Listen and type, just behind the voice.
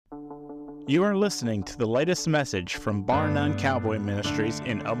You are listening to the latest message from Bar None Cowboy Ministries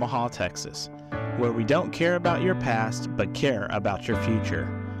in Omaha, Texas, where we don't care about your past, but care about your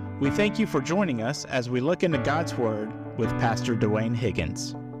future. We thank you for joining us as we look into God's Word with Pastor Dwayne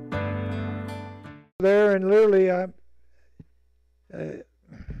Higgins. There and literally,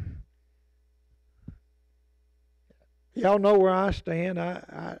 y'all know where I stand.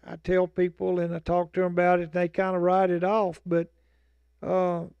 I tell people and I talk to them about it. They kind of write it off, but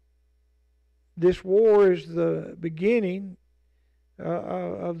this war is the beginning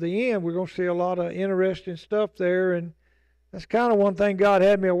of the end. We're going to see a lot of interesting stuff there, and that's kind of one thing God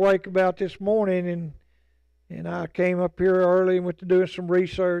had me awake about this morning. And I came up here early and went to doing some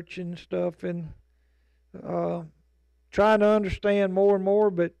research and stuff, and trying to understand more and more.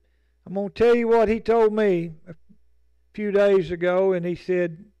 But I'm going to tell you what He told me a few days ago, and He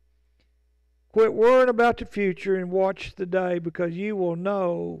said, quit worrying about the future and watch the day, because you will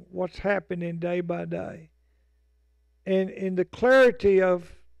know what's happening day by day. And in the clarity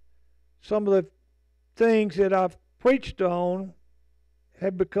of some of the things that I've preached on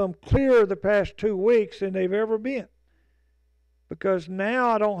have become clearer the past 2 weeks than they've ever been. Because now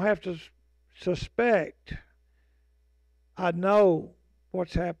I don't have to suspect. I know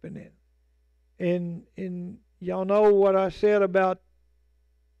what's happening. And y'all know what I said about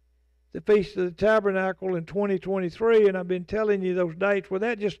the Feast of the Tabernacle in 2023, and I've been telling you those dates. Well,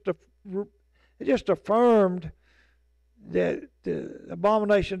 that just affirmed that the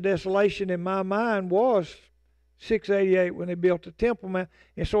abomination of desolation in my mind was 688 when they built the Temple Mount,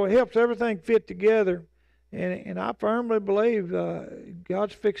 and so it helps everything fit together. And I firmly believe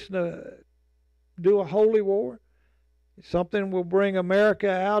God's fixing to do a holy war. Something will bring America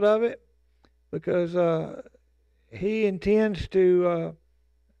out of it, because He intends to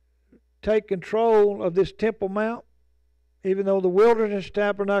take control of this Temple Mount. Even though the wilderness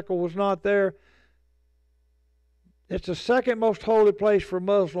tabernacle was not there, it's the second most holy place for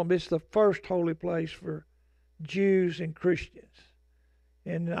Muslims. It's the first holy place for Jews and Christians.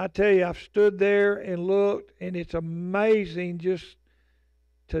 And I tell you, I've stood there and looked, and it's amazing just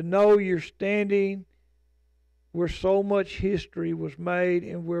to know you're standing where so much history was made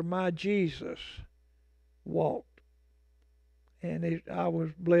and where my Jesus walked. And I was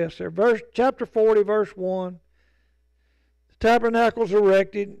blessed there. Chapter 40, verse 1. The tabernacle's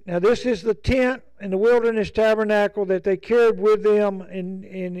erected. Now this is the tent and the wilderness tabernacle that they carried with them. And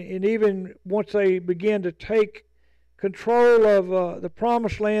even once they began to take control of the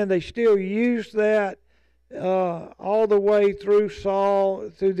promised land, they still used that all the way through Saul,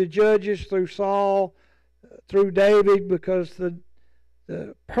 through the judges, through Saul, through David, because the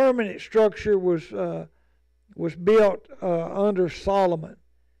permanent structure was built under Solomon.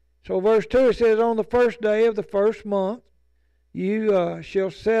 So verse 2, it says, on the first day of the first month, you shall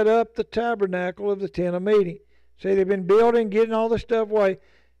set up the tabernacle of the tent of meeting. See, they've been building, getting all this stuff away.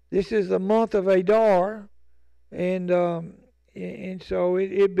 This is the month of Adar, and so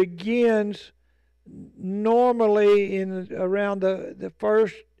it begins normally in around the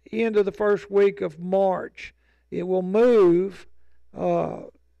first end of the first week of March. It will move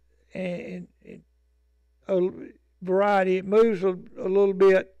and a variety. It moves a little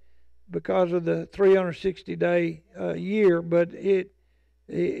bit because of the 360-day year, but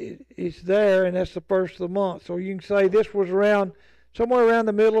it's there, and that's the first of the month. So you can say this was somewhere around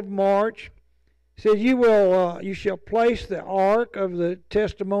the middle of March. It says, you shall place the ark of the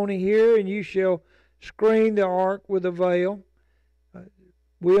testimony here, and you shall screen the ark with a veil.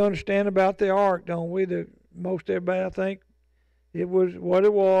 We understand about the ark, don't we? Most everybody, I think, it was what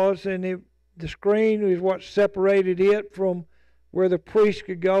it was, and the screen is what separated it from where the priest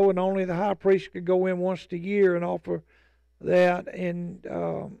could go, and only the high priest could go in once a year and offer that and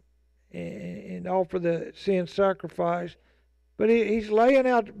offer the sin sacrifice. But he's laying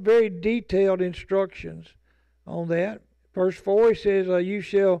out very detailed instructions on that. Verse 4, he says, you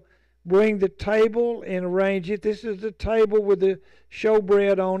shall bring the table and arrange it. This is the table with the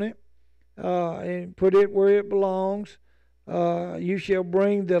showbread on it, and put it where it belongs. You shall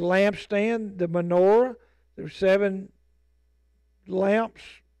bring the lampstand, the menorah. There's 7 lamps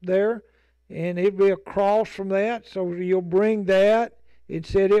there, and it'll be across from that. So you'll bring that and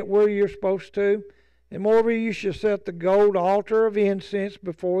set it where you're supposed to. And moreover, you shall set the gold altar of incense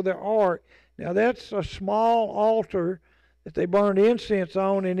before the ark. Now that's a small altar that they burned incense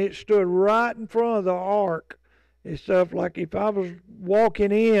on, and it stood right in front of the ark. And stuff like if I was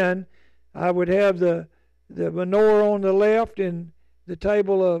walking in, I would have the menorah on the left and the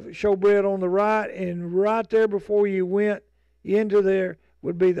table of showbread on the right, and right there before you went into there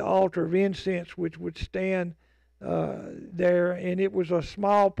would be the altar of incense, which would stand there, and it was a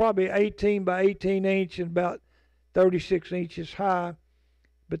small, probably 18 by 18 inch and about 36 inches high.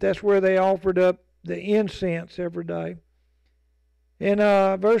 But that's where they offered up the incense every day. In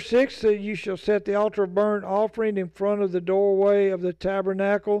verse 6, you shall set the altar of burnt offering in front of the doorway of the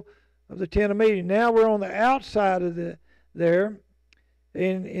tabernacle of the tent of meeting. Now we're on the outside of there,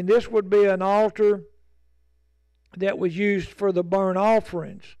 and this would be an altar that was used for the burnt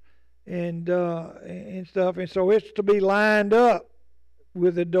offerings and stuff. And so it's to be lined up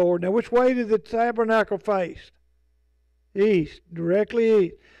with the door. Now, which way did the tabernacle face? East, directly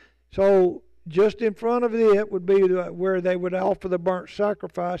east. So just in front of it would be where they would offer the burnt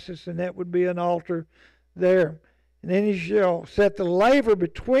sacrifices, and that would be an altar there. And then you shall set the laver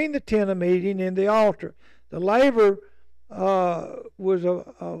between the tent of meeting and the altar. The laver was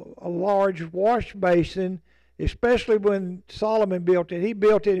a large wash basin, especially when Solomon built it. He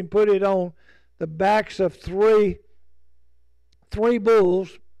built it and put it on the backs of three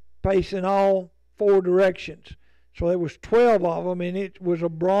bulls facing all four directions. So there was 12 of them, and it was a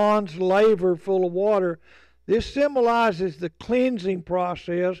bronze laver full of water. This symbolizes the cleansing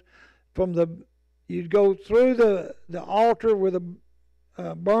process from you'd go through the altar with the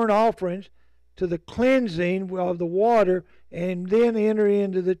burnt offerings to the cleansing of the water, and then enter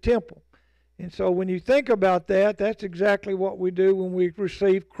into the temple. And so when you think about that, that's exactly what we do when we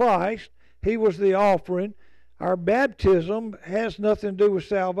receive Christ. He was the offering. Our baptism has nothing to do with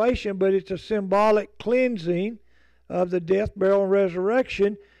salvation, but it's a symbolic cleansing of the death, burial, and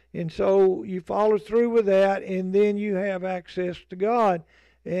resurrection. And so you follow through with that, and then you have access to God.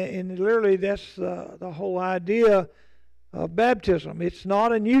 And literally that's the whole idea of baptism. It's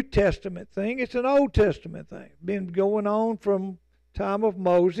not a New Testament thing, it's an Old Testament thing. Been going on from time of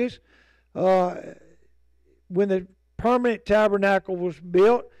Moses. When the permanent tabernacle was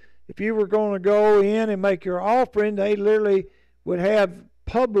built, if you were going to go in and make your offering, they literally would have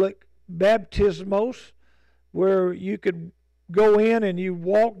public baptismos where you could go in and you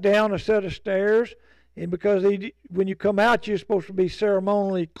walk down a set of stairs, and because when you come out you're supposed to be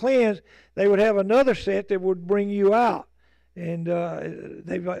ceremonially cleansed, they would have another set that would bring you out. And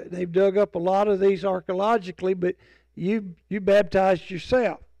they've dug up a lot of these archaeologically, but you baptized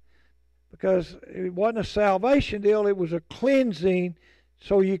yourself because it wasn't a salvation deal, it was a cleansing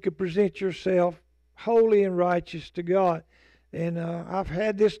so you could present yourself holy and righteous to God. And I've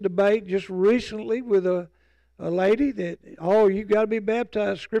had this debate just recently with a lady that, you've got to be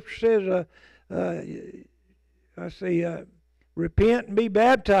baptized. Scripture says, repent and be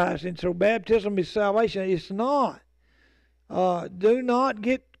baptized. And so baptism is salvation. It's not. Do not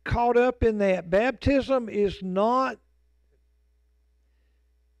get caught up in that. Baptism is not,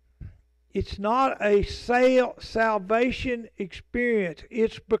 it's not a salvation experience.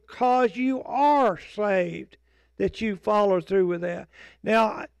 It's because you are saved that you follow through with that.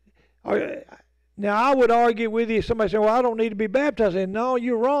 Now I would argue with you, somebody saying, well, I don't need to be baptized. And no,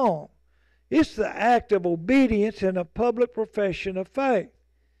 you're wrong. It's the act of obedience and a public profession of faith.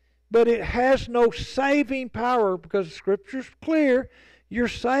 But it has no saving power because the Scripture's clear. You're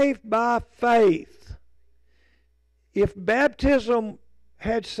saved by faith. If baptism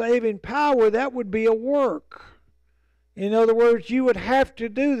had saving power, that would be a work. In other words, you would have to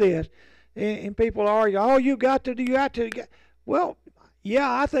do this. And people argue, you got to. Well, yeah,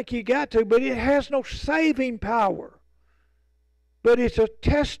 I think you got to, but it has no saving power. But it's a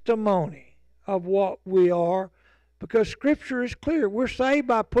testimony of what we are, because Scripture is clear. We're saved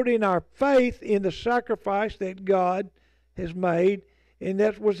by putting our faith in the sacrifice that God has made. And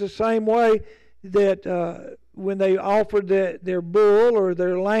that was the same way that when they offered their bull or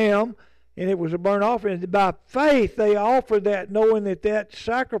their lamb, and it was a burnt offering, by faith they offered that knowing that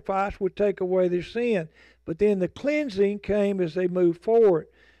sacrifice would take away their sin. But then the cleansing came as they moved forward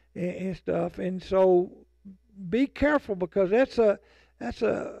and stuff. And so be careful, because that's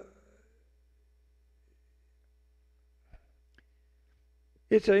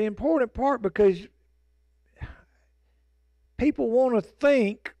it's an important part, because people want to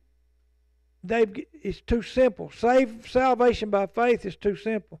think it's too simple. Salvation by faith is too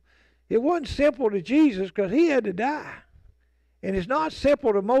simple. It wasn't simple to Jesus because he had to die. And it's not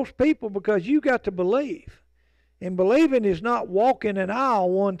simple to most people because you got to believe. And believing is not walking an aisle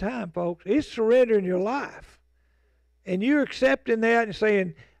one time, folks. It's surrendering your life. And you're accepting that and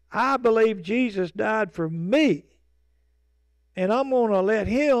saying, I believe Jesus died for me. And I'm going to let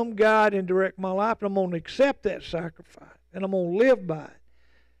him guide and direct my life. And I'm going to accept that sacrifice. And I'm going to live by it.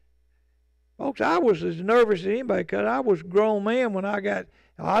 Folks, I was as nervous as anybody because I was a grown man when I didn't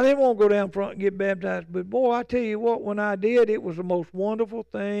want to go down front and get baptized. But boy, I tell you what, when I did, it was the most wonderful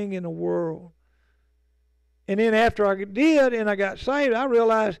thing in the world. And then after I did and I got saved, I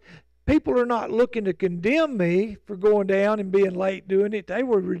realized people are not looking to condemn me for going down and being late doing it. They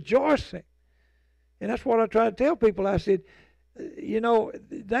were rejoicing. And that's what I try to tell people. I said,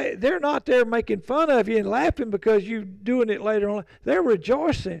 they're not there making fun of you and laughing because you're doing it later on. They're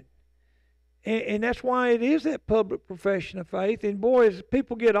rejoicing. And that's why it is that public profession of faith. And boy, as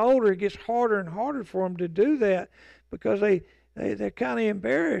people get older, it gets harder and harder for them to do that because they're kind of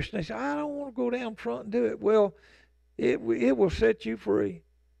embarrassed. And they say, I don't want to go down front and do it. Well, it will set you free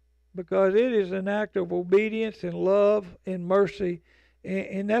because it is an act of obedience and love and mercy.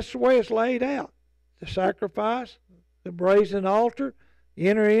 And that's the way it's laid out. The sacrifice, the brazen altar,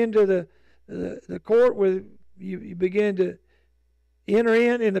 enter into the court where you begin to enter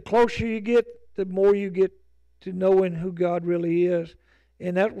in, and the closer you get, the more you get to knowing who God really is.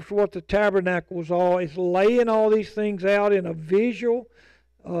 And that was what the tabernacle was all. It's laying all these things out in a visual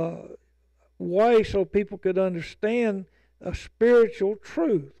way so people could understand a spiritual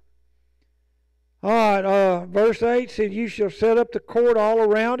truth. All right, verse 8 said, you shall set up the court all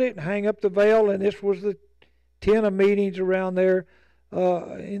around it and hang up the veil. And this was the tent of meetings around there,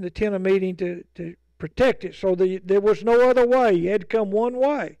 in the tent of meeting to protect it. So there was no other way. You had to come one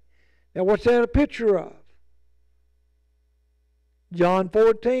way. Now, what's that a picture of? John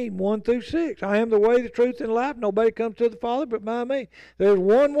 14, 1 through 6. I am the way, the truth, and life. Nobody comes to the Father but by me. There's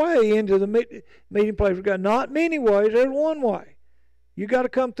one way into the meeting place with God. Not many ways. There's one way. You got to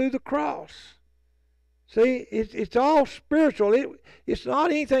come through the cross. See, it's all spiritual. It's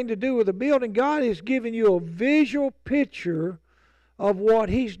not anything to do with the building. God is giving you a visual picture of what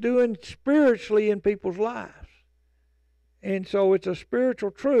He's doing spiritually in people's lives. And so it's a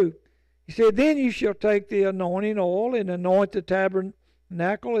spiritual truth. He said, then you shall take the anointing oil and anoint the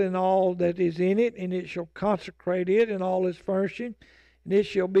tabernacle and all that is in it, and it shall consecrate it and all its furnishing, and it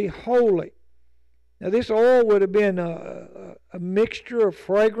shall be holy. Now this oil would have been a mixture of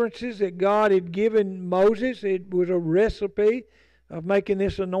fragrances that God had given Moses. It was a recipe of making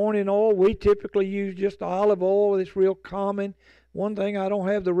this anointing oil. We typically use just olive oil. It's real common. One thing, I don't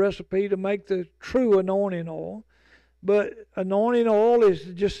have the recipe to make the true anointing oil. But anointing oil is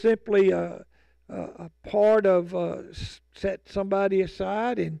just simply a part of set somebody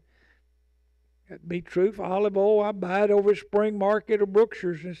aside. And that'd be true for olive oil. I buy it over at Spring Market or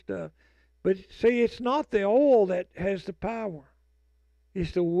Brookshire's and stuff. But see, it's not the oil that has the power.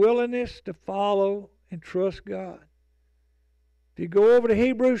 It's the willingness to follow and trust God. If you go over to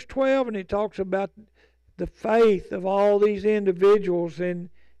Hebrews 12 and it talks about the faith of all these individuals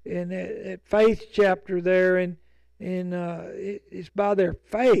and that faith chapter there, and it's by their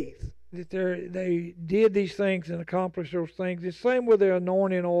faith that they did these things and accomplished those things. The same with their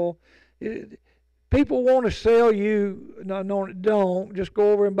anointing oil. People want to sell you, don't. Just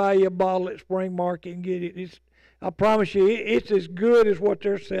go over and buy you a bottle at Spring Market and get it. I promise you, it's as good as what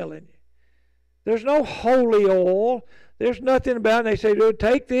they're selling you. There's no holy oil. There's nothing about it. They say, oh,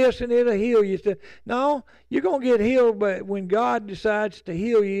 take this and it'll heal you. No, you're going to get healed, but when God decides to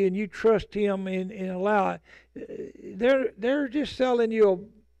heal you and you trust Him and allow it, they're just selling you a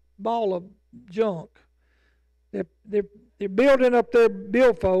ball of junk. They're building up their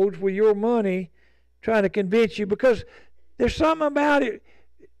billfolds with your money, trying to convince you, because there's something about it.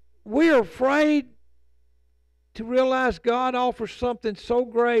 We're afraid to realize God offers something so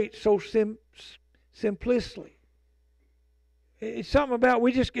great, so simplicity. It's something about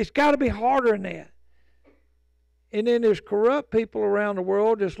it's got to be harder than that. And then there's corrupt people around the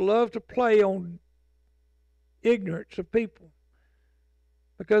world just love to play on ignorance of people,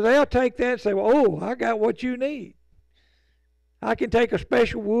 because they'll take that and say, well, oh, I got what you need. I can take a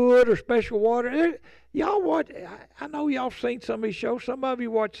special wood or special water. Y'all watch, I know y'all seen some of these shows. Some of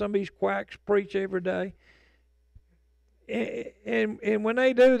you watch some of these quacks preach every day. And when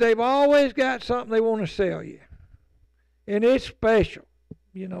they do, they've always got something they want to sell you. And it's special.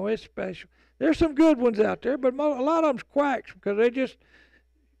 You know, it's special. There's some good ones out there, but a lot of them's quacks, because they're just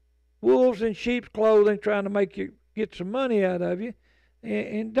wolves in sheep's clothing trying to make you get some money out of you.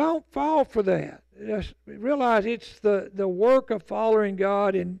 And don't fall for that. Just realize it's the work of following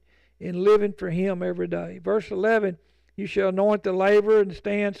God and living for Him every day. Verse 11, you shall anoint the laver and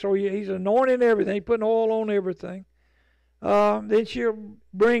stand. So He's anointing everything. He's putting oil on everything. Then she'll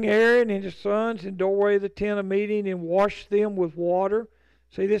bring Aaron and his sons in the doorway of the tent of meeting and wash them with water.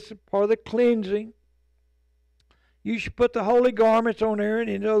 See, this is part of the cleansing. You should put the holy garments on Aaron.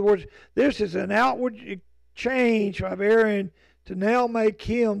 In other words, this is an outward change of Aaron to now make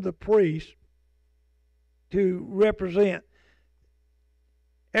him the priest to represent.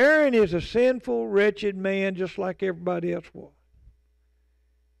 Aaron is a sinful, wretched man just like everybody else was.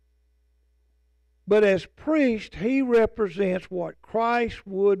 But as priest, he represents what Christ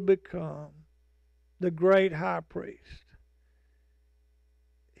would become, the great high priest.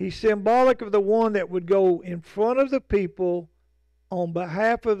 He's symbolic of the one that would go in front of the people on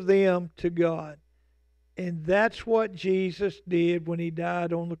behalf of them to God. And that's what Jesus did when he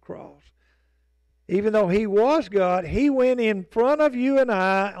died on the cross. Even though he was God, he went in front of you and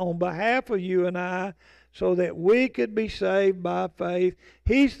I on behalf of you and I so that we could be saved by faith.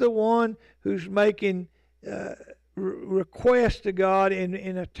 He's the one who's making requests to God and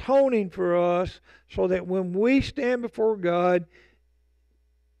atoning for us so that when we stand before God,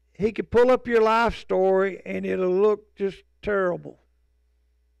 he could pull up your life story and it'll look just terrible.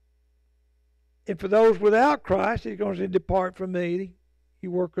 And for those without Christ, he's going to say, depart from me,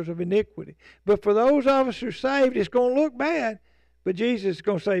 you workers of iniquity. But for those of us who are saved, it's going to look bad. But Jesus is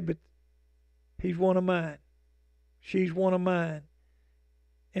going to say, but he's one of mine. She's one of mine.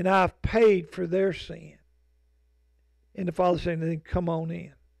 And I've paid for their sin. And the Father said, then come on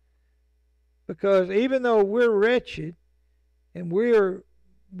in. Because even though we're wretched and we're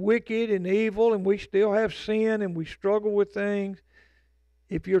wicked and evil and we still have sin and we struggle with things,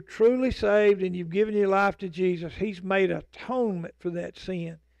 if you're truly saved and you've given your life to Jesus, he's made atonement for that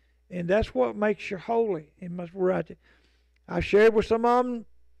sin. And that's what makes you holy and righteous. I shared with some of them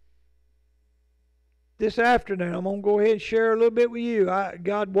this afternoon. I'm going to go ahead and share a little bit with you.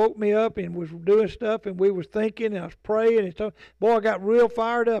 God woke me up and was doing stuff, and we was thinking, and I was praying. And boy, I got real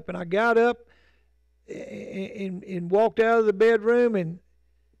fired up. And I got up and walked out of the bedroom, and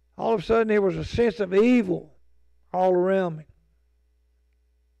all of a sudden there was a sense of evil all around me.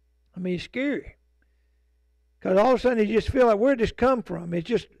 I mean, it's scary. Because all of a sudden you just feel like, where did this come from? It's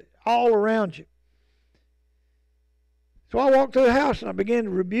just all around you. So I walked through the house and I began to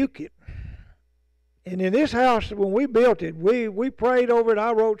rebuke it. And in this house, when we built it, we prayed over it.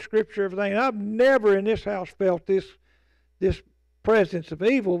 I wrote scripture, everything. I've never in this house felt this presence of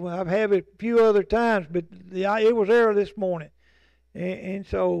evil. I've had it a few other times, but it was there this morning. And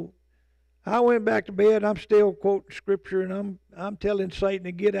so I went back to bed. I'm still quoting scripture, and I'm telling Satan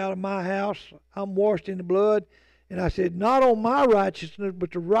to get out of my house. I'm washed in the blood. And I said, not on my righteousness,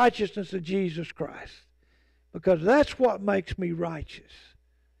 but the righteousness of Jesus Christ. Because that's what makes me righteous.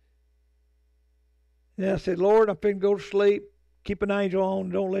 And I said, Lord, I'm finna go to sleep. Keep an angel on.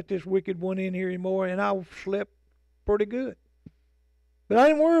 Don't let this wicked one in here anymore. And I slept pretty good. But I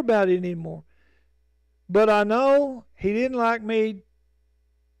didn't worry about it anymore. But I know he didn't like me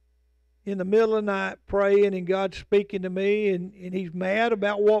in the middle of the night praying and God speaking to me, and he's mad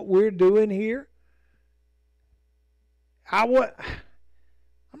about what we're doing here. I'm not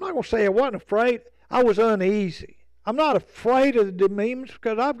going to say I wasn't afraid. I was uneasy. I'm not afraid of the demons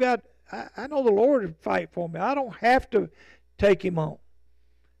because I know the Lord will fight for me. I don't have to take him on.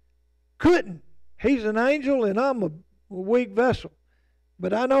 Couldn't. He's an angel and I'm a weak vessel.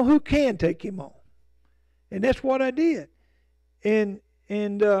 But I know who can take him on. And that's what I did. And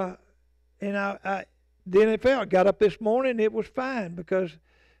I then it felt, got up this morning, it was fine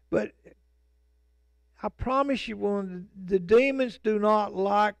but I promise you, when the demons do not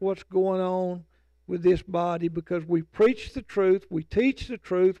like what's going on with this body, because we preach the truth, we teach the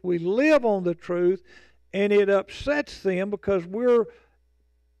truth, we live on the truth, and it upsets them because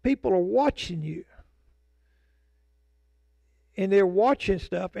people are watching you. And they're watching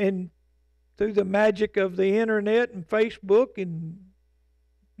stuff, and through the magic of the internet and Facebook and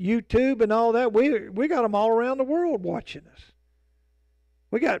YouTube and all that, we got them all around the world watching us.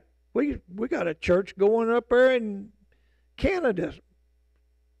 We got a church going up there in Canada.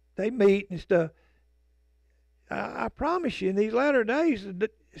 They meet and stuff. I promise you, in these latter days,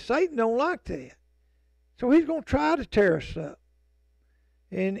 Satan don't like that. So he's going to try to tear us up.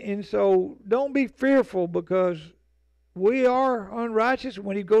 And so don't be fearful, because we are unrighteous.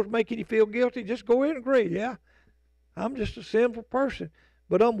 When he goes making you feel guilty, just go in and agree. Yeah, I'm just a sinful person,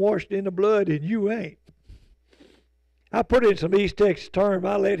 but I'm washed in the blood and you ain't. I put it in some East Texas term.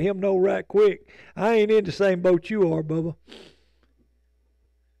 I let him know right quick. I ain't in the same boat you are, Bubba.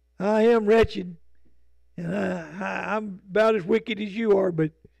 I am wretched, and I'm about as wicked as you are,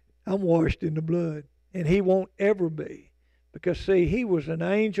 but I'm washed in the blood. And he won't ever be. Because, see, he was an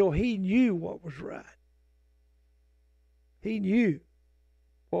angel. He knew what was right. He knew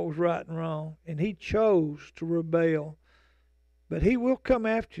what was right and wrong. And he chose to rebel. But he will come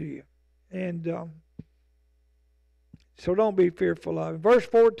after you. And so don't be fearful of him. Verse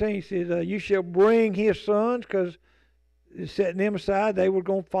 14 says, you shall bring his sons, because setting them aside, they were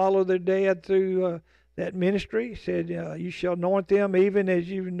going to follow their dad through that ministry. He said, you shall anoint them even as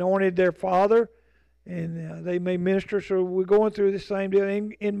you anointed their father. and they may minister. So we're going through the same deal.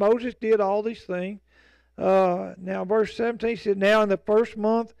 And Moses did all these things. Now, verse 17 said, now in the first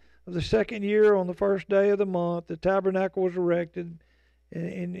month of the second year, on the first day of the month, the tabernacle was erected.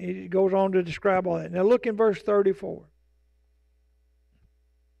 And it goes on to describe all that. Now look in verse 34.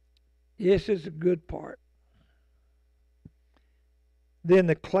 This is a good part. Then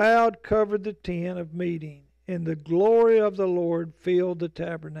the cloud covered the tent of meeting, and the glory of the Lord filled the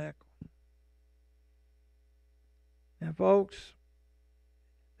tabernacle. Now, folks,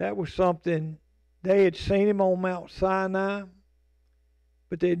 that was something. They had seen him on Mount Sinai,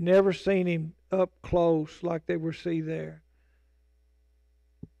 but they'd never seen him up close like they were see there.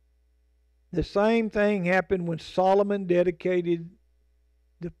 The same thing happened when Solomon dedicated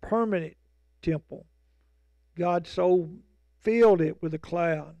the permanent temple. God so filled it with a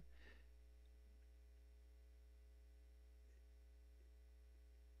cloud.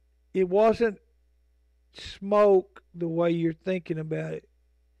 It wasn't smoke the way you're thinking about it.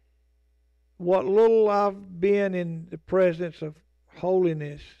 What little I've been in the presence of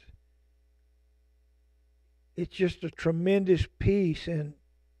holiness, it's just a tremendous peace and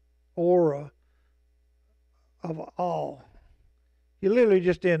aura of awe. You're literally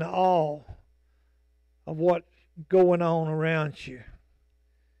just in awe of what's going on around you.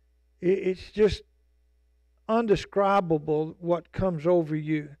 It's just undescribable what comes over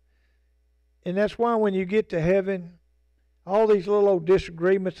you. And that's why when you get to heaven, all these little old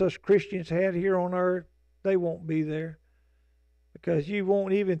disagreements us Christians had here on earth, they won't be there. Because you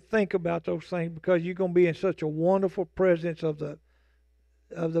won't even think about those things, because you're going to be in such a wonderful presence of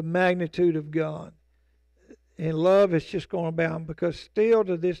the magnitude of God. And love is just going to abound, because still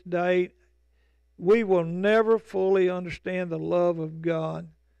to this day, we will never fully understand the love of God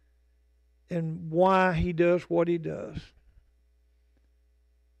and why He does what He does.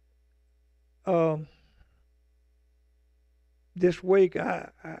 This week, I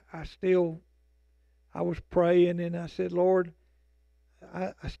was praying, and I said, Lord,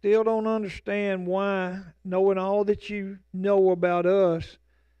 I still don't understand why, knowing all that you know about us,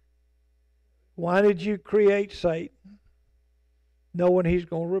 why did you create Satan, knowing he's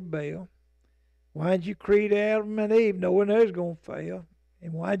going to rebel? Why did you create Adam and Eve, knowing they're going to fail?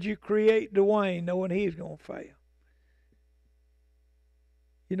 And why did you create Dwayne, knowing he's going to fail?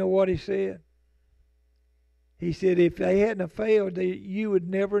 You know what he said? He said, if they hadn't have failed, you would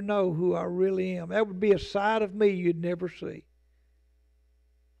never know who I really am. That would be a side of me you'd never see.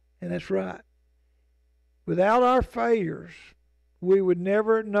 And that's right. Without our failures, we would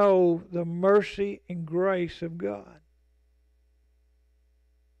never know the mercy and grace of God.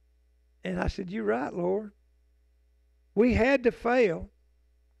 And I said, you're right, Lord. We had to fail.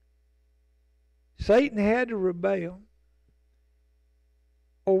 Satan had to rebel.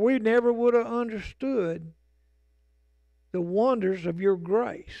 Or we never would have understood the wonders of your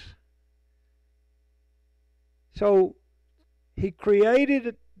grace. So He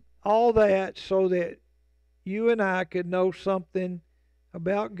created all that so that you and I could know something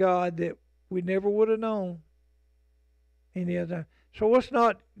about God that we never would have known any other time. So let's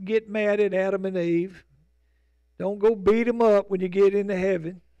not get mad at Adam and Eve. Don't go beat them up when you get into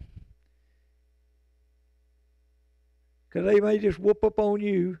heaven, because they may just whoop up on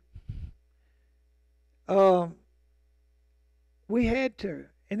you. We had to.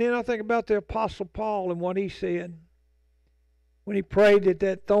 And then I think about the Apostle Paul and what he said when he prayed that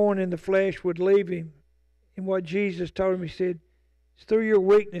that thorn in the flesh would leave him. And what Jesus told him, he said, it's through your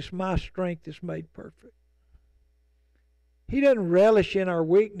weakness my strength is made perfect. He doesn't relish in our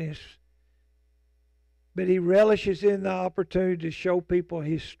weakness, but He relishes in the opportunity to show people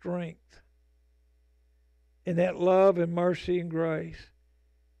His strength and that love and mercy and grace.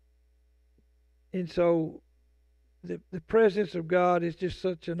 And so the presence of God is just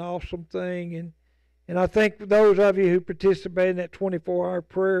such an awesome thing. And I think for those of you who participate in that 24-hour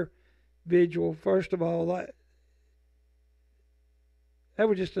prayer vigil, first of all, that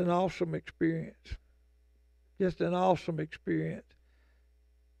was just an awesome experience. Just an awesome experience.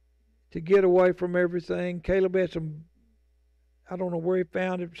 To get away from everything. Caleb had I don't know where he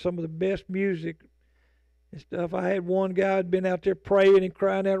found it, some of the best music and stuff. I had one guy who'd been out there praying and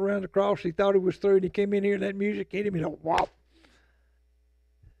crying out around the cross. He thought he was through, and he came in here and that music hit him, and whop.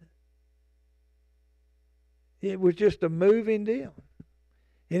 It was just a moving deal.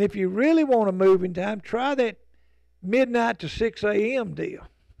 And if you really want a moving time, try that midnight to 6 a.m. deal.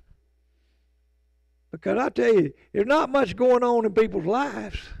 Because I tell you, there's not much going on in people's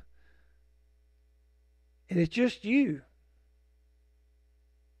lives. And it's just you.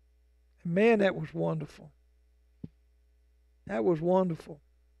 And man, that was wonderful. That was wonderful.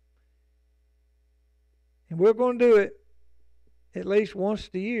 And we're going to do it at least once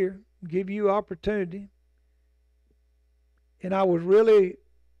a year, give you opportunity. And I was really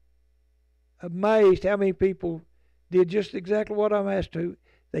amazed how many people did just exactly what I'm asked to.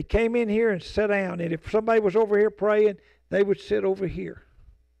 They came in here and sat down, and if somebody was over here praying, they would sit over here.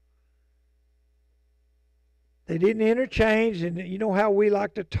 They didn't interchange, and you know how we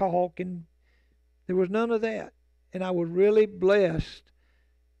like to talk, and there was none of that. And I was really blessed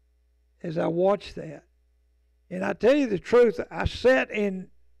as I watched that. And I tell you the truth, I sat in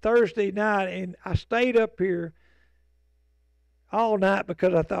Thursday night, and I stayed up here all night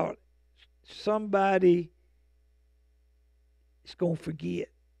because I thought somebody is going to forget.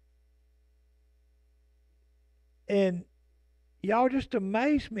 And y'all just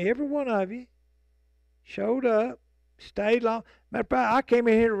amazed me. Every one of you showed up, stayed long. Matter of fact, I came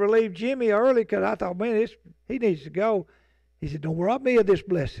in here to relieve Jimmy early because I thought, man, he needs to go. He said, don't rob me of this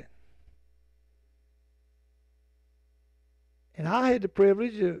blessing. And I had the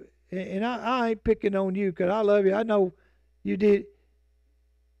privilege of, and I ain't picking on you because I love you. I know you did.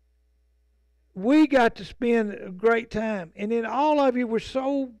 We got to spend a great time. And then all of you were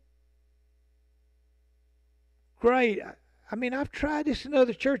so great. I mean, I've tried this in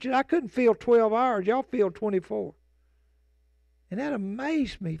other churches. I couldn't fill 12 hours. Y'all filled 24. And that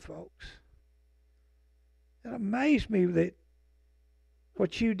amazed me, folks. That amazed me that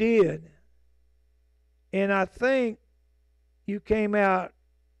what you did. And I think you came out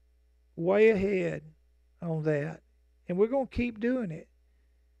way ahead on that. And we're going to keep doing it.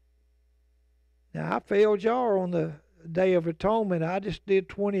 Now, I failed y'all on the Day of Atonement. I just did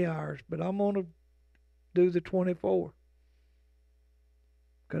 20 hours, but I'm going to do the 24.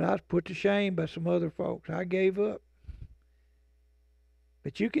 Because I was put to shame by some other folks. I gave up.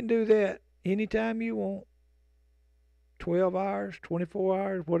 But you can do that anytime you want. 12 hours, 24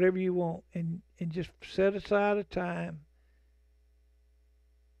 hours, whatever you want. And just set aside a time.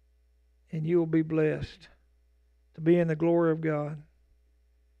 And you will be blessed to be in the glory of God.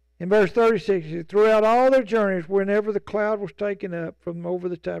 In verse 36, it says, throughout all their journeys, whenever the cloud was taken up from over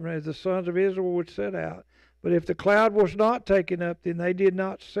the tabernacle, the sons of Israel would set out. But if the cloud was not taken up, then they did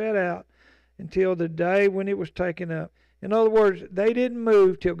not set out until the day when it was taken up. In other words, they didn't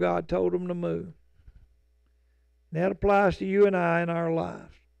move till God told them to move. And that applies to you and I in our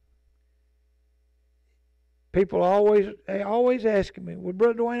lives. People always asking me, well,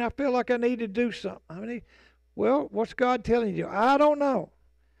 Brother Dwayne, I feel like I need to do something. Well, what's God telling you? I don't know.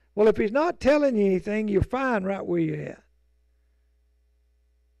 Well, if He's not telling you anything, you're fine right where you're at.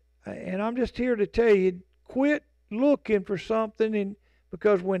 And I'm just here to tell you, quit looking for something,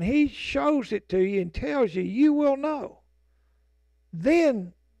 because when He shows it to you and tells you, you will know.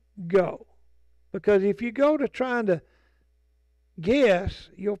 Then go. Because if you go to trying to guess,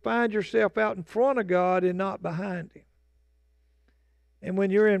 you'll find yourself out in front of God and not behind Him. And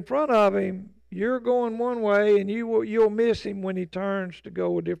when you're in front of Him, you're going one way, and you'll miss Him when He turns to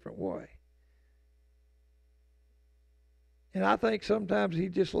go a different way. And I think sometimes He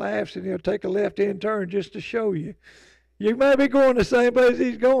just laughs and He'll take a left-hand turn just to show you. You may be going the same place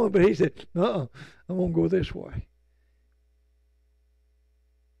He's going, but He said, I'm going to go this way.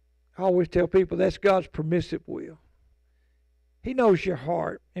 I always tell people that's God's permissive will. He knows your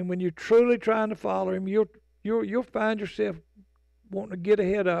heart, and when you're truly trying to follow Him, you'll find yourself wanting to get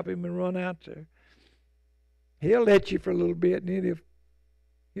ahead of Him and run out there. He'll let you for a little bit, and then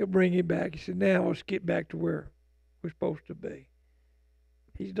he'll bring you back. He said, now let's get back to where we're supposed to be.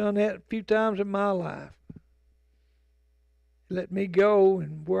 He's done that a few times in my life. He let me go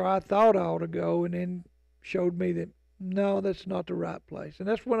and where I thought I ought to go, and then showed me that, no, that's not the right place. And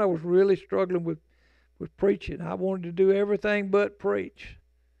that's when I was really struggling with preaching. I wanted to do everything but preach.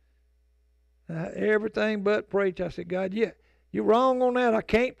 Everything but preach. I said, God, yeah, you're wrong on that. I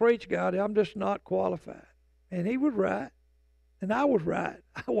can't preach, God. I'm just not qualified. And He was right. And I was right.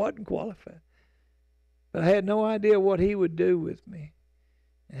 I wasn't qualified. But I had no idea what He would do with me.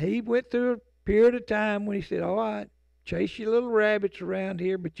 And He went through a period of time when He said, all right, chase your little rabbits around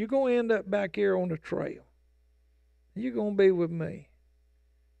here, but you're going to end up back here on the trail. You're going to be with me.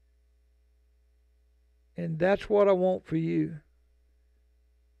 And that's what I want for you.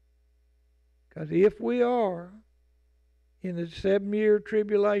 Because if we are in the 7-year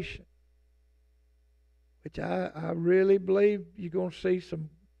tribulation, which I really believe you're going to see some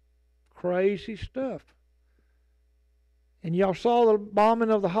crazy stuff. And y'all saw the bombing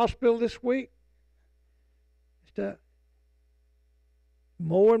of the hospital this week? Stuff.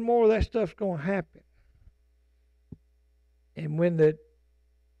 More and more of that stuff's going to happen. And when the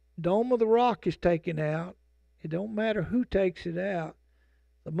Dome of the Rock is taken out, it don't matter who takes it out,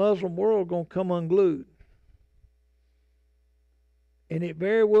 the Muslim world going to come unglued. And it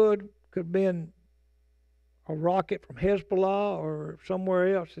very well could have been a rocket from Hezbollah or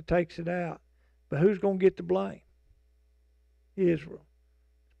somewhere else that takes it out. But who's going to get the blame? Israel.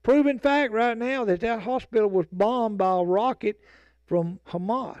 Proven fact right now that that hospital was bombed by a rocket from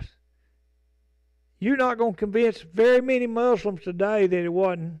Hamas. You're not going to convince very many Muslims today that it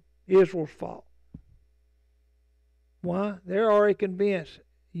wasn't Israel's fault. Why? They're already convinced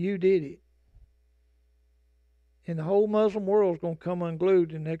you did it. And the whole Muslim world is going to come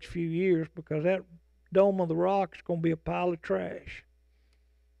unglued in the next few years, because that Dome of the Rock is going to be a pile of trash.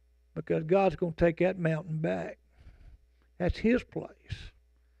 Because God's going to take that mountain back. That's His place.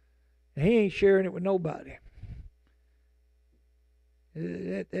 And He ain't sharing it with nobody.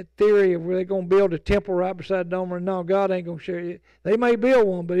 That theory of where they're going to build a temple right beside the dome, no, God ain't going to share it. They may build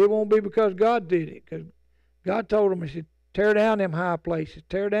one, but it won't be because God did it. Because God told them, He said, tear down them high places.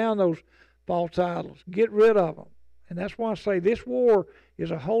 Tear down those false idols. Get rid of them. And that's why I say this war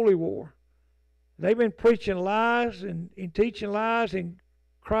is a holy war. They've been preaching lies and teaching lies and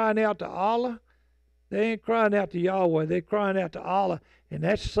crying out to Allah. They ain't crying out to Yahweh. They're crying out to Allah. And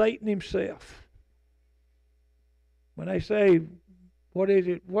that's Satan himself. When they say, what is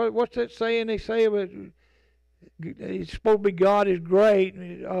it? What's that saying they say about it's supposed to be God is great?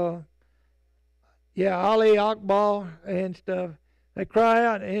 Yeah, Ali Akbar and stuff. They cry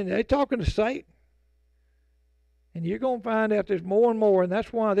out and they're talking to Satan. And you're going to find out there's more and more. And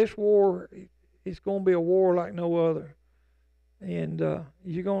that's why this war is going to be a war like no other. And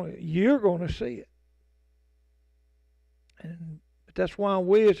you're going to see it. But that's why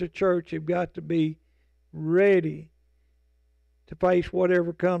we as a church have got to be ready to face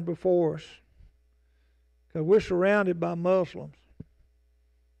whatever comes before us. Because we're surrounded by Muslims.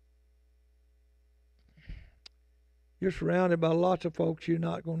 You're surrounded by lots of folks you're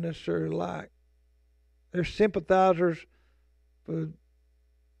not going to necessarily like. There's sympathizers for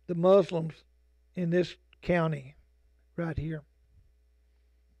the Muslims in this county right here.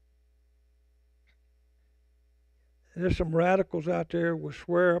 There's some radicals out there who will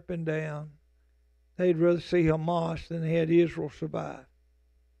swear up and down they'd rather see Hamas than they had Israel survive.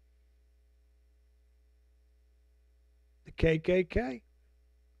 The KKK,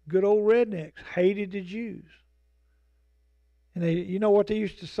 good old rednecks, hated the Jews. And you know what they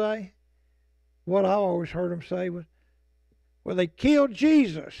used to say? What I always heard them say was, well, they killed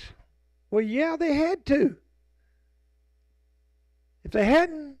Jesus. Well, yeah, they had to. If they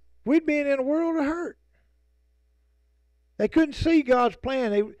hadn't, we'd be in a world of hurt. They couldn't see God's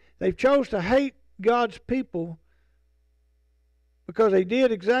plan. They chose to hate God's people because they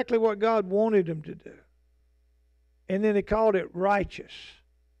did exactly what God wanted them to do. And then they called it righteous.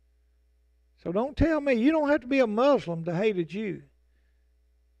 So don't tell me, you don't have to be a Muslim to hate a Jew.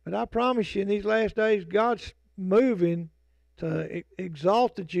 But I promise you, in these last days, God's moving to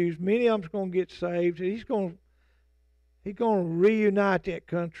exalt the Jews. Many of them's going to get saved. He's going to reunite that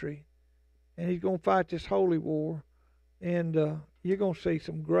country. And He's going to fight this holy war. And you're going to see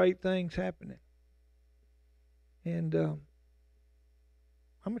some great things happening. And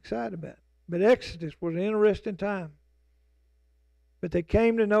I'm excited about it. But Exodus was an interesting time. But they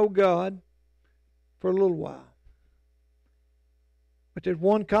came to know God for a little while. But there's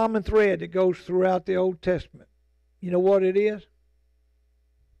one common thread that goes throughout the Old Testament. You know what it is?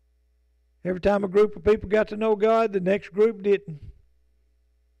 Every time a group of people got to know God, the next group didn't.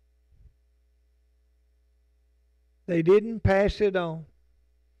 They didn't pass it on.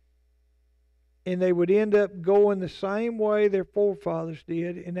 And they would end up going the same way their forefathers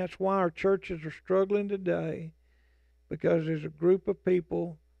did. And that's why our churches are struggling today. Because there's a group of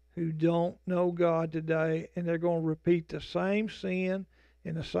people who don't know God today. And they're going to repeat the same sin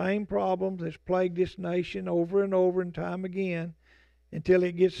and the same problems that's plagued this nation over and over and time again. Until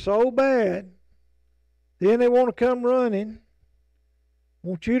it gets so bad. Then they want to come running.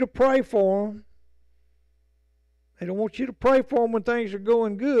 Want you to pray for them. They don't want you to pray for them when things are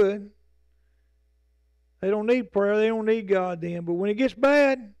going good. They don't need prayer. They don't need God then. But when it gets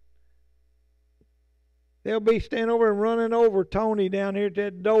bad, they'll be standing over and running over Tony down here at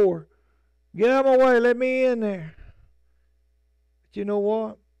that door. Get out of my way. Let me in there. But you know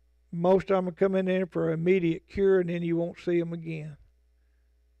what? Most of them will come in there for an immediate cure, and then you won't see them again.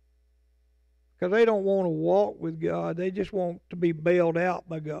 Because they don't want to walk with God. They just want to be bailed out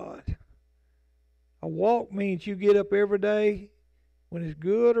by God. A walk means you get up every day when it's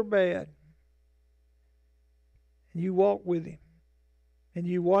good or bad. And you walk with Him. And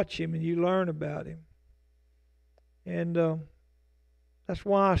you watch Him and you learn about Him. And that's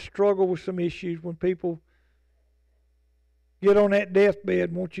why I struggle with some issues when people get on that deathbed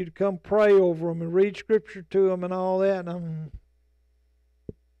and want you to come pray over them and read Scripture to them and all that. And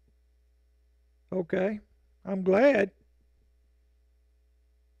Okay, I'm glad.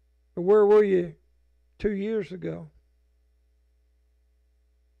 But where were you 2 years ago?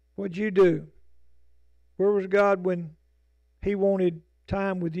 What'd you do? Where was God when He wanted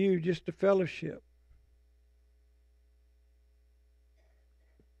time with you, just to fellowship?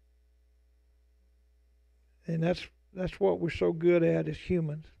 And that's what we're so good at as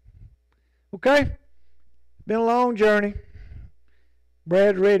humans. Okay? Been a long journey.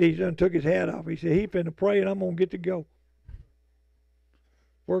 Brad's ready. He done took his hat off. He said, he finna pray and I'm going to get to go.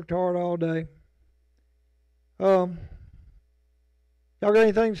 Worked hard all day. Y'all got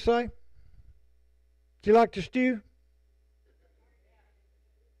anything to say? Do you like the stew?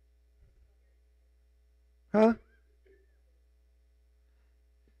 Huh?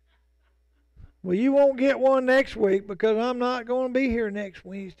 Well, you won't get one next week because I'm not going to be here next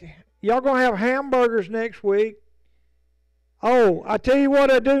Wednesday. Y'all going to have hamburgers next week. Oh, I tell you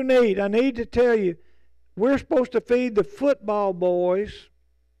what I do need. I need to tell you, we're supposed to feed the football boys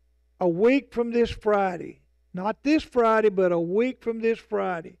a week from this Friday. Not this Friday, but a week from this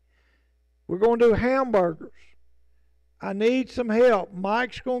Friday. We're going to do hamburgers. I need some help.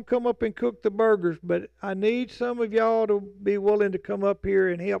 Mike's going to come up and cook the burgers, but I need some of y'all to be willing to come up here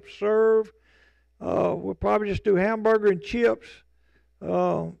and help serve. We'll probably just do hamburger and chips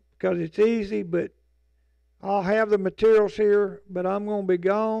because it's easy, but I'll have the materials here, but I'm going to be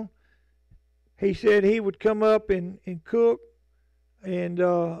gone. He said he would come up and cook and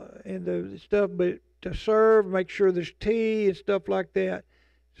the stuff, but to serve, make sure there's tea and stuff like that.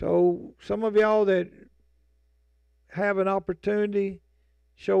 So some of y'all that have an opportunity,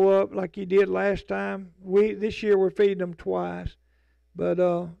 show up like you did last time. This year we're feeding them twice, but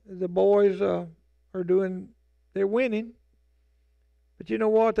the boys they're winning. But you know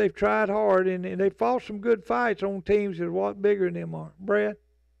what? They've tried hard, and they fought some good fights on teams that are a lot bigger than them are. Brad?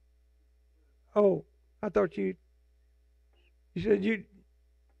 Oh, I thought you said you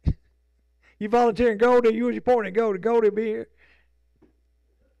volunteering Goldie. You was reporting Goldie be here.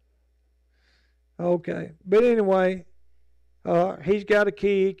 Okay. But anyway, he's got a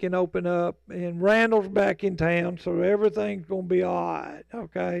key, he can open up, and Randall's back in town, so everything's going to be all right,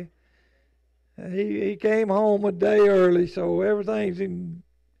 okay? He came home a day early, so everything's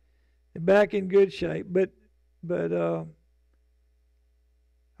back in good shape. But I've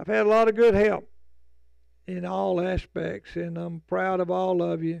had a lot of good help in all aspects, and I'm proud of all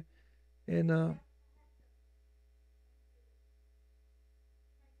of you. And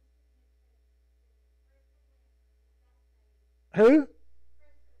who?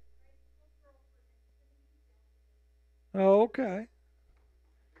 Oh, okay.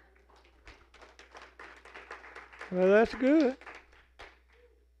 Well, that's good.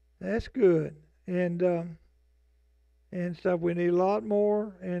 That's good. And stuff. We need a lot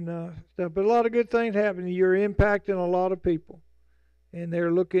more and stuff. But a lot of good things happening. You're impacting a lot of people, and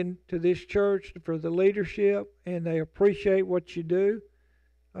they're looking to this church for the leadership, and they appreciate what you do.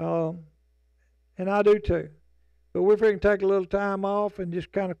 And I do too. But we're going to take a little time off and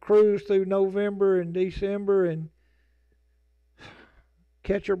just kind of cruise through November and December and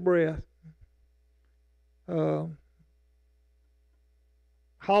catch our breath.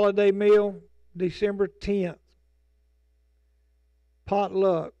 Holiday meal, December 10th.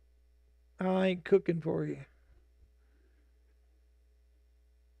 Potluck. I ain't cooking for you.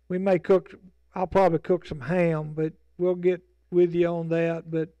 We may cook, I'll probably cook some ham, but we'll get with you on that,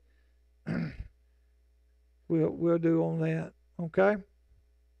 but we'll do on that. Okay?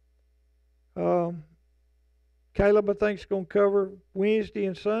 Caleb, I think, is going to cover Wednesday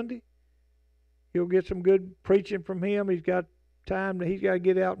and Sunday. You'll get some good preaching from him. He's got time that he's got to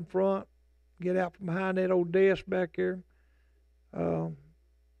get out in front, get out from behind that old desk back there.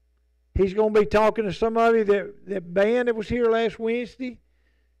 He's going to be talking to somebody that band that was here last Wednesday.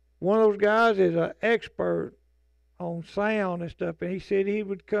 One of those guys is an expert on sound and stuff, and he said he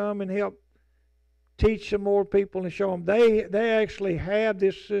would come and help teach some more people and show them. They actually have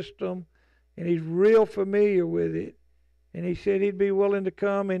this system, and he's real familiar with it. And he said he'd be willing to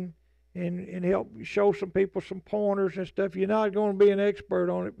come and help show some people some pointers and stuff. You're not going to be an expert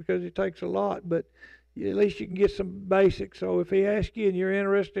on it because it takes a lot, but at least you can get some basics. So if he asks you and you're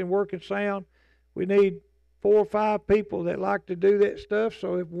interested in working sound, we need 4 or 5 people that like to do that stuff.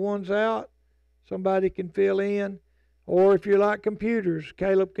 So if one's out, somebody can fill in. Or if you like computers,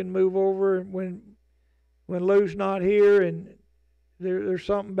 Caleb can move over when Lou's not here, and there's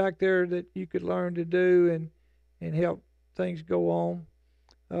something back there that you could learn to do and help things go on.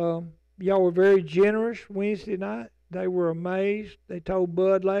 Y'all were very generous Wednesday night. They were amazed. They told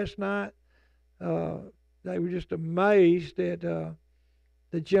Bud last night they were just amazed at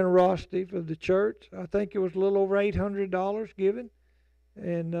the generosity of the church. I think it was a little over $800 given,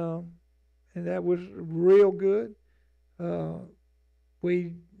 and that was real good.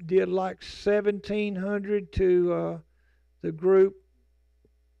 We did like 1,700 to the group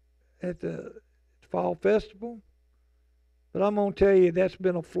at the Fall Festival, but I'm gonna tell you that's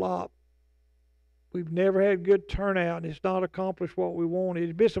been a flop. We've never had good turnout, and it's not accomplished what we wanted.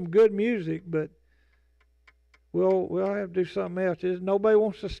 It's been some good music, but we'll have to do something else. Nobody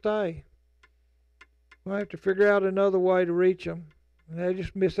wants to stay. We'll have to figure out another way to reach them. And they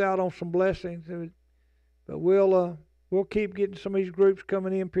just miss out on some blessings. But we'll keep getting some of these groups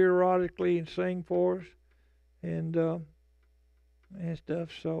coming in periodically and sing for us, and stuff.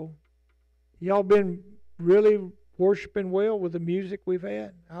 So y'all been really worshiping well with the music we've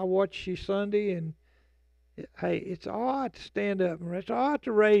had. I watched you Sunday, and hey, it's all right to stand up, and it's all right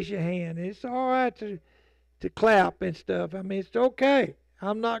to raise your hand. It's all right to clap and stuff. I mean, it's okay.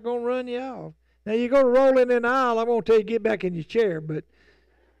 I'm not going to run you off. Now, you go to rolling in the aisle, I'm going to tell you get back in your chair. But,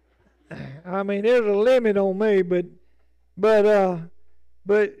 I mean, there's a limit on me. But,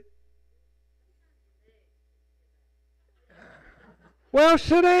 well,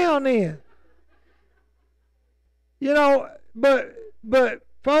 sit down then. You know, but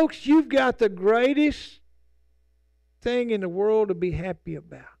folks, you've got the greatest thing in the world to be happy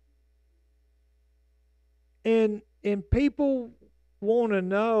about. And people want to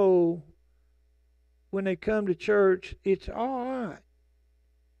know when they come to church, it's all right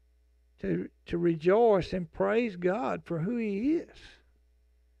to rejoice and praise God for who He is.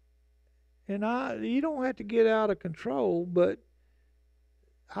 And you don't have to get out of control, but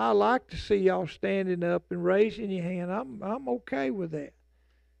I like to see y'all standing up and raising your hand. I'm okay with that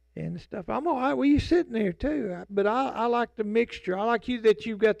and stuff. I'm all right with you sitting there too. But I like the mixture. I like that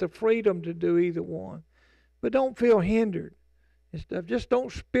you've got the freedom to do either one. But don't feel hindered and stuff. Just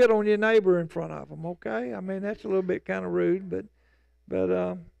don't spit on your neighbor in front of them, okay? I mean, that's a little bit kind of rude, but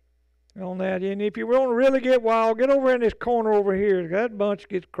on that. And if you want to really get wild, get over in this corner over here. That bunch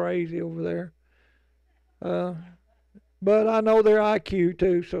gets crazy over there. But I know their IQ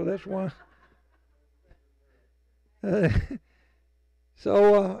too, so that's why.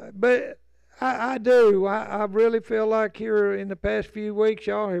 But I do. I really feel like here in the past few weeks,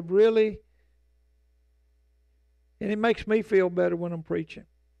 y'all have really, and it makes me feel better when I'm preaching,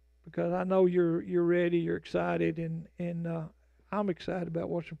 because I know you're ready, you're excited, and I'm excited about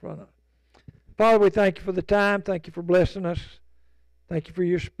what's in front of us. Father, we thank you for the time. Thank you for blessing us. Thank you for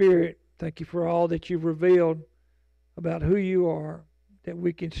your Spirit. Thank you for all that you've revealed about who you are, that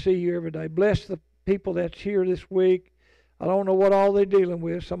we can see you every day. Bless the people that's here this week. I don't know what all they're dealing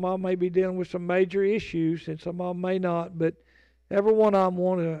with. Some of them may be dealing with some major issues, and some of them may not. But every one of them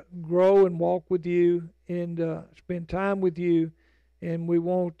want to grow and walk with you and spend time with you, and we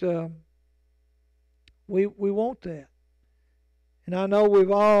want we want that. And I know we've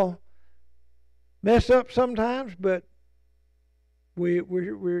all messed up sometimes, but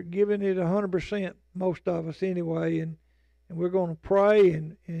we're giving it 100%, most of us anyway, and we're going to pray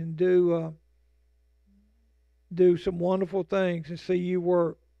and do some wonderful things and see you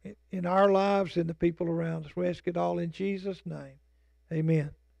work in our lives and the people around us. We ask it all in Jesus' name.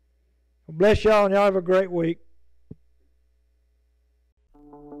 Amen. Well, bless y'all, and y'all have a great week.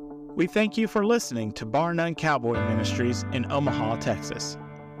 We thank you for listening to Bar None Cowboy Ministries in Omaha, Texas.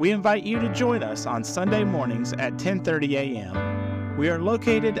 We invite you to join us on Sunday mornings at 10:30 a.m. We are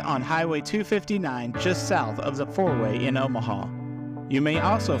located on Highway 259 just south of the Four-Way in Omaha. You may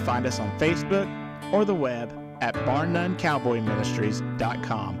also find us on Facebook or the web at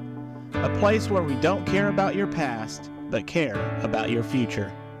barnonecowboyministries.com, a place where we don't care about your past, but care about your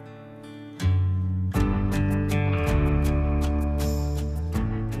future.